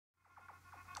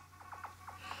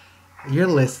You're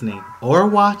listening or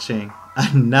watching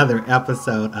another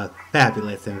episode of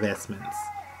Fabulous Investments,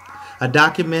 a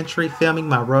documentary filming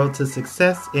my road to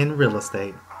success in real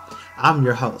estate. I'm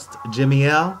your host, Jimmy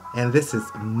L, and this is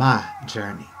my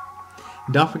journey.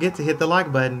 Don't forget to hit the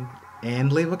like button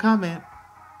and leave a comment.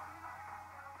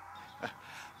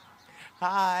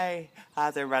 Hi,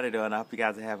 how's everybody doing? I hope you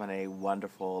guys are having a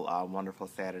wonderful, wonderful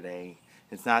Saturday.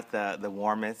 It's not the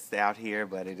warmest out here,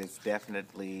 but it is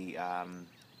definitely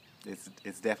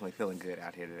it's definitely feeling good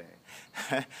out here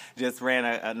today. Just ran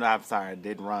no, I'm sorry, I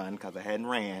did run because I hadn't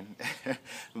ran,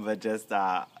 but just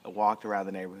walked around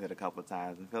the neighborhood a couple of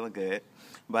times. I'm feeling good.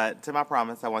 But to my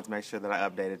promise, I want to make sure that I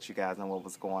updated you guys on what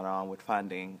was going on with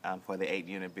funding for the 8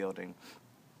 unit building.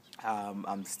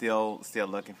 I'm still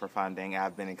looking for funding.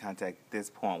 I've been in contact at this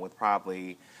point with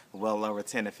probably well over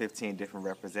 10 to 15 different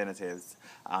representatives,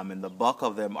 and the bulk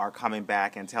of them are coming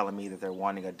back and telling me that they're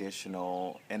wanting an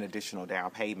additional down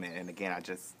payment. And again,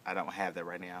 I don't have that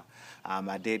right now.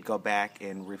 I did go back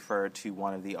and refer to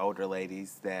one of the older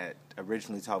ladies that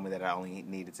originally told me that I only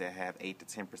needed to have 8 to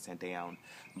 10% down.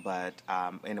 But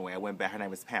anyway, I went back. Her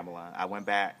name is Pamela. I went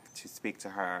back to speak to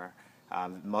her,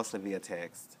 mostly via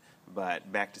text,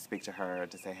 but back to speak to her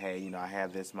to say, hey, I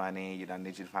have this money, I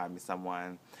need you to find me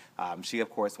someone. She, of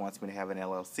course, wants me to have an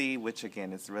LLC, which,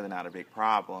 again, is really not a big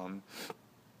problem.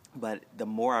 But the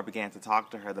more I began to talk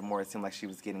to her, the more it seemed like she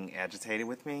was getting agitated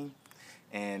with me.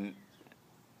 And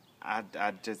I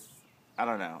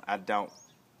don't know.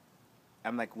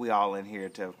 I'm like, we all in here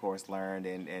to, of course, learn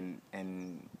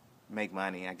and make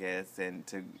money, I guess, and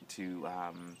to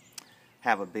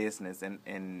have a business.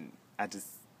 And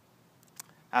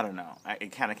I don't know.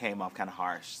 It kind of came off kind of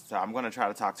harsh. So I'm going to try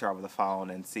to talk to her over the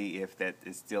phone and see if that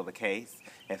is still the case.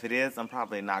 If it is, I'm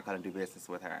probably not going to do business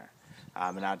with her.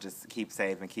 And I'll just keep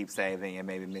saving, and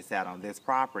maybe miss out on this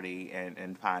property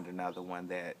and find another one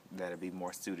that'll be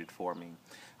more suited for me,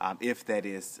 if that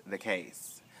is the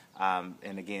case.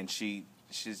 And again,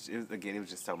 it was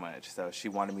just so much. So she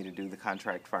wanted me to do the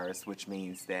contract first, which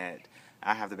means that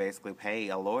I have to basically pay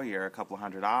a lawyer a couple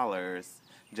 $100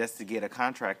 just to get a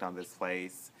contract on this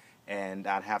place. And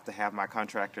I'd have to have my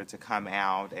contractor to come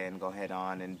out and go ahead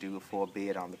on and do a full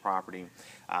bid on the property,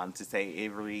 to say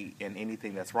every and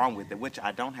anything that's wrong with it, which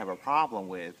I don't have a problem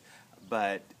with.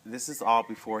 But this is all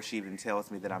before she even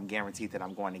tells me that I'm guaranteed that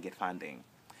I'm going to get funding.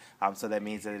 So that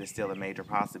means that it is still a major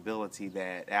possibility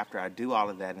that after I do all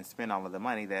of that and spend all of the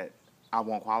money, that I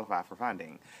won't qualify for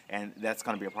funding. And that's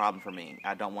going to be a problem for me.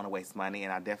 I don't want to waste money,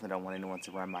 and I definitely don't want anyone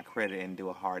to run my credit and do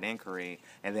a hard inquiry,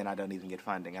 and then I don't even get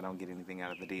funding. I don't get anything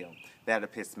out of the deal. That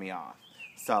would piss me off.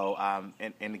 So,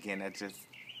 and again, that just,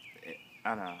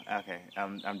 I don't know. Okay,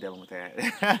 I'm dealing with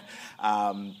that.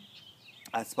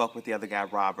 I spoke with the other guy,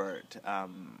 Robert,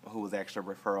 who was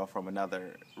actually a referral from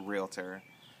another realtor.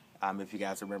 If you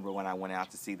guys remember when I went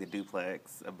out to see the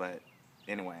duplex. But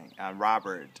anyway,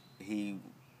 Robert, he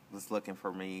was looking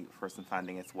for me for some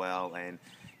funding as well, and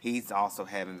he's also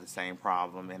having the same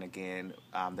problem. And again,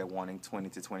 they're wanting 20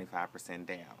 to 25%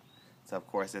 down. So of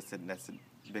course, that's a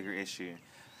bigger issue.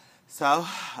 So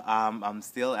I'm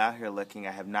still out here looking.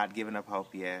 I have not given up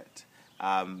hope yet.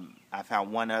 I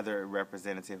found one other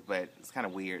representative, but it's kind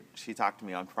of weird. She talked to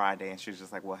me on Friday, and she was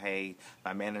just like, well, hey,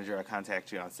 my manager will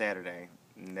contact you on Saturday.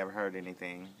 Never heard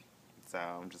anything. So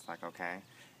I'm just like, okay,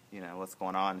 what's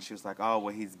going on? And she was like, oh,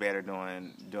 well, he's better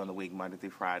during the week, Monday through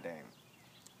Friday.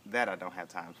 That I don't have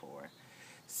time for.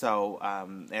 So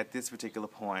at this particular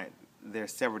point,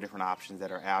 there's several different options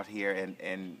that are out here,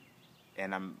 and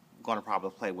I'm going to probably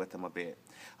play with them a bit.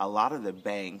 A lot of the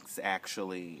banks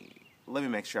actually, let me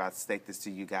make sure I state this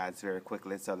to you guys very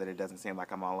quickly so that it doesn't seem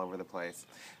like I'm all over the place.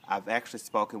 I've actually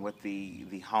spoken with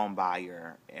the home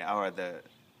buyer, or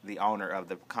the owner of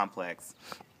the complex,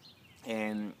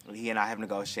 and he and I have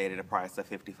negotiated a price of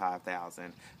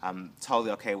 $55,000. I'm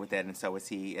totally okay with that, and so is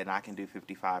he. And I can do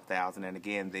 $55,000. And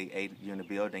again, the 8 unit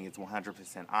building is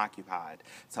 100% occupied,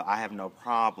 so I have no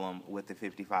problem with the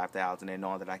 $55,000 and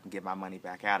knowing that I can get my money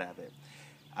back out of it.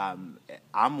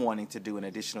 I'm wanting to do an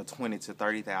additional $20,000 to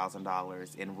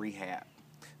 $30,000 in rehab.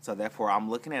 So therefore, I'm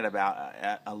looking at about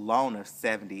a loan of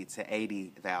 $70,000 to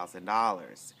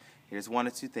 $80,000. Here's one or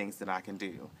two things that I can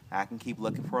do. I can keep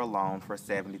looking for a loan for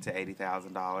 $70,000 to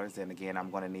 $80,000, and again, I'm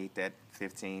going to need that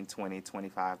 15, 20,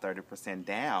 25, 30%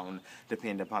 down,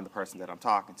 depending upon the person that I'm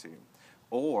talking to.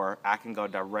 Or I can go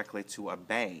directly to a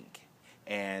bank,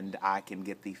 and I can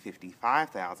get the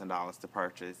 $55,000 to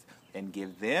purchase and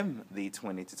give them the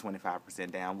 20 to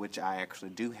 25% down, which I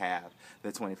actually do have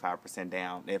the 25%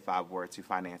 down if I were to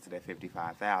finance it at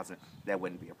 $55,000. That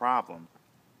wouldn't be a problem.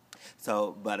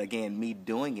 So, but again, me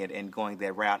doing it and going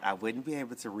that route, I wouldn't be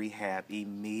able to rehab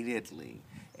immediately.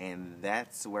 And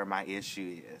that's where my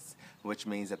issue is, which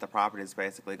means that the property is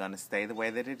basically going to stay the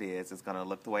way that it is. It's going to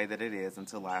look the way that it is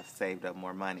until I've saved up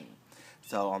more money.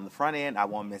 So on the front end, I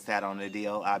won't miss out on the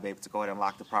deal. I'll be able to go ahead and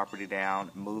lock the property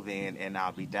down, move in, and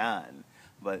I'll be done.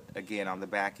 But again, on the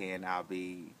back end, I'll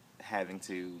be having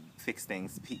to fix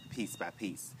things piece by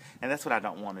piece. And that's what I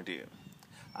don't want to do.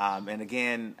 And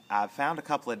again, I've found a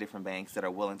couple of different banks that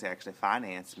are willing to actually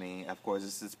finance me. Of course,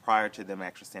 this is prior to them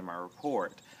actually seeing my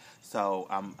report. So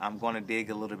I'm going to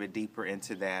dig a little bit deeper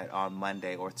into that on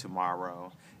Monday or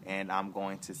tomorrow, and I'm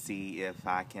going to see if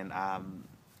I can,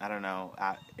 I don't know,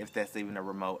 if that's even a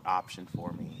remote option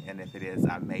for me. And if it is,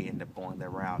 I may end up going that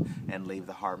route and leave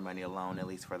the hard money alone, at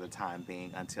least for the time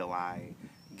being, until I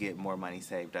get more money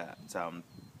saved up. So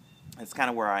it's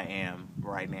kind of where I am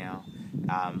right now.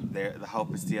 The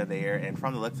hope is still there, and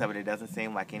from the looks of it, it doesn't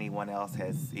seem like anyone else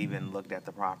has even looked at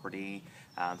the property,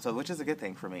 so which is a good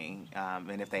thing for me.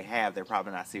 And if they have, they're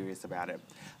probably not serious about it.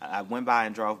 I went by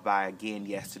and drove by again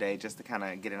yesterday just to kind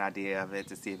of get an idea of it,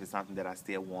 to see if it's something that I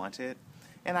still wanted.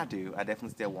 And I do. I definitely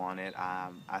still want it.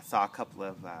 I saw a couple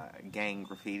of gang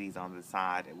graffitis on the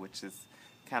side, which is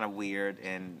kind of weird,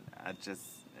 and I just,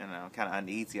 kind of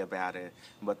uneasy about it.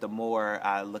 But the more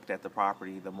I looked at the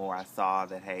property, the more I saw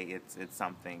that, hey, it's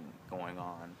something going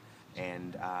on.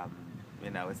 And,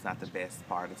 it's not the best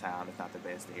part of town. It's not the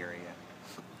best area.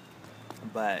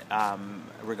 But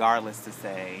regardless to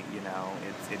say,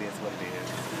 it is what it is.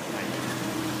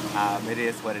 It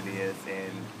is what it is.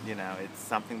 And, it's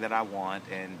something that I want.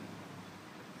 And,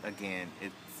 again,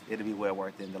 it'll be well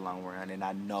worth it in the long run. And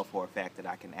I know for a fact that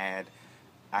I can add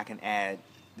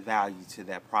value to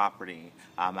that property.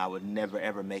 I would never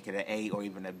ever make it an A or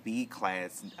even a B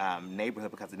class neighborhood,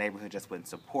 because the neighborhood just wouldn't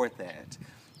support that.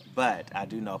 But I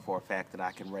do know for a fact that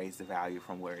I can raise the value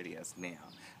from where it is now.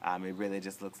 It really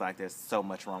just looks like there's so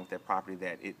much wrong with that property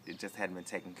that it just hadn't been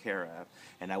taken care of.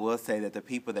 And I will say that the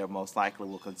people that most likely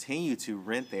will continue to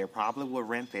rent there probably will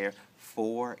rent there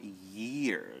for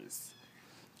years.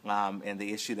 And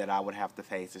the issue that I would have to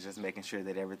face is just making sure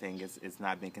that everything is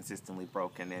not being consistently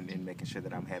broken, and making sure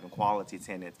that I'm having quality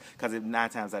tenants. Because 9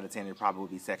 times out of 10, it probably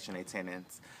would be Section 8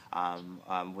 tenants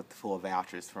with the full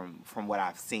vouchers from what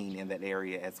I've seen in that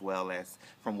area, as well as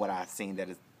from what I've seen that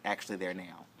is actually there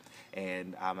now.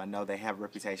 And I know they have a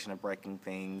reputation of breaking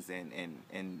things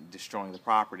and destroying the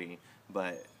property,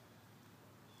 but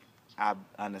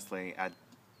honestly,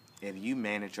 if you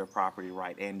manage your property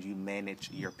right, and you manage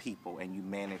your people, and you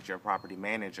manage your property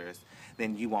managers,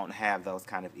 then you won't have those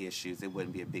kind of issues. It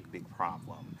wouldn't be a big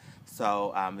problem.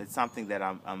 So it's something that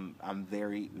I'm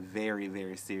very, very,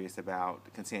 very serious about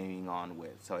continuing on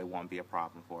with. So it won't be a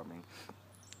problem for me.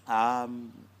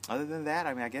 Other than that,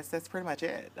 I guess that's pretty much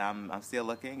it. I'm still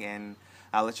looking, and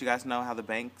I'll let you guys know how the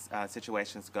bank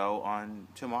situations go on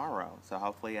tomorrow. So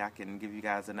hopefully I can give you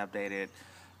guys an updated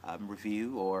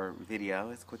review or video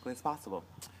as quickly as possible.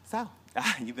 So,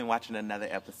 you've been watching another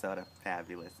episode of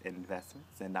Fabulous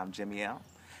Investments, and I'm Jimmy L.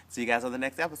 See you guys on the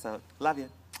next episode. Love you.